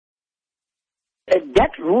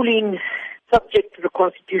That ruling subject to the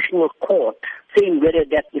Constitutional Court saying whether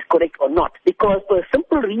that is correct or not. Because for a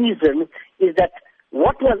simple reason is that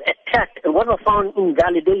what was attacked and what was found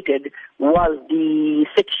invalidated was the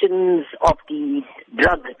sections of the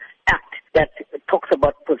Drug Act that talks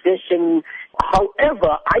about possession.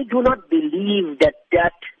 However, I do not believe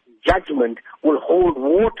that judgment will hold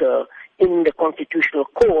water in the Constitutional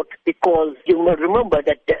Court, because you must remember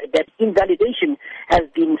that invalidation has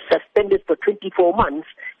been suspended for 24 months,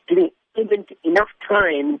 giving even enough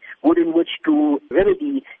time within which to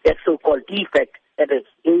remedy that so-called defect that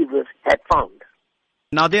Davis had found.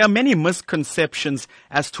 Now, there are many misconceptions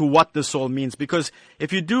as to what this all means, because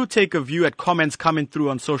if you do take a view at comments coming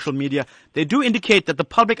through on social media, they do indicate that the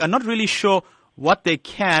public are not really sure what they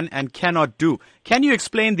can and cannot do. Can you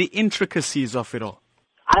explain the intricacies of it all?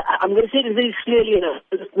 I'm going to say this very clearly,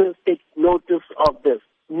 and listeners take notice of this.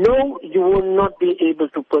 No, you will not be able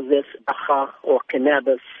to possess Dagga or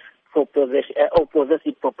cannabis or possess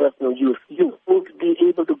it for personal use. You won't be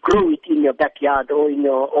able to grow it in your backyard or in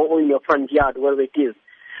your front yard, wherever it is,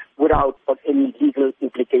 without any legal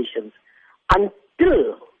implications.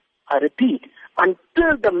 Until, I repeat,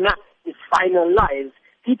 until the map is finalized,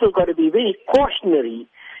 people got to be very cautionary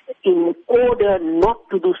in order not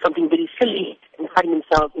to do something very silly and find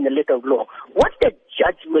themselves in a letter of law. What the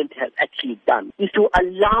judgment has actually done is to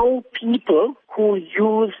allow people who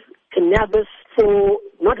use cannabis for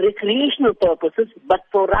not recreational purposes, but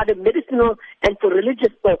for rather medicinal and for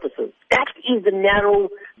religious purposes. That is the narrow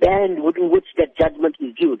band within which that judgment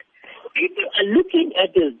is viewed. People are looking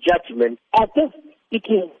at this judgment as if it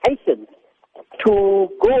is licensed to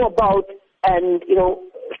go about and,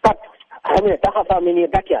 start having a Dagga farm in your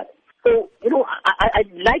backyard. So,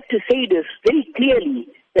 I'd like to say this very clearly,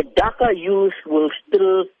 that Dagga use will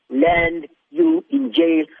still land you in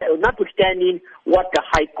jail, notwithstanding what the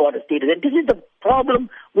High Court has stated. And this is the problem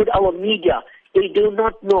with our media. They do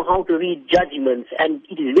not know how to read judgments, and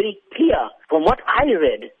it is very clear from what I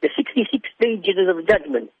read, the 66 pages of the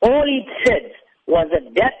judgment. All it said was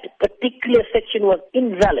that particular section was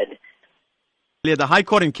invalid. The High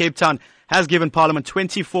Court in Cape Town has given Parliament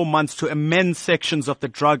 24 months to amend sections of the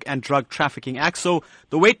Drug and Drug Trafficking Act. So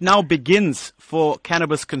the wait now begins for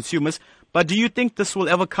cannabis consumers. But do you think this will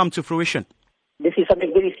ever come to fruition? This is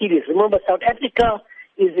something very serious. Remember, South Africa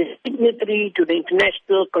is a signatory to the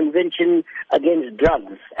International Convention Against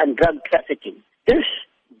Drugs and Drug Trafficking. This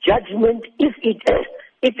judgment, if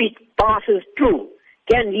it passes through,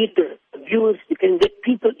 can lead to abuse. You can get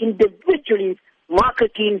people individually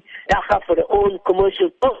marketing Dagga for their own commercial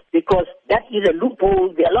purpose, because that is a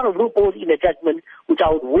loophole. There are a lot of loopholes in the judgment, which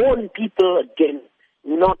I would warn people against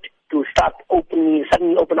not to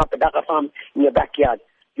suddenly open up a Dagga farm in your backyard.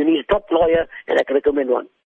 You need a top lawyer, and I can recommend one.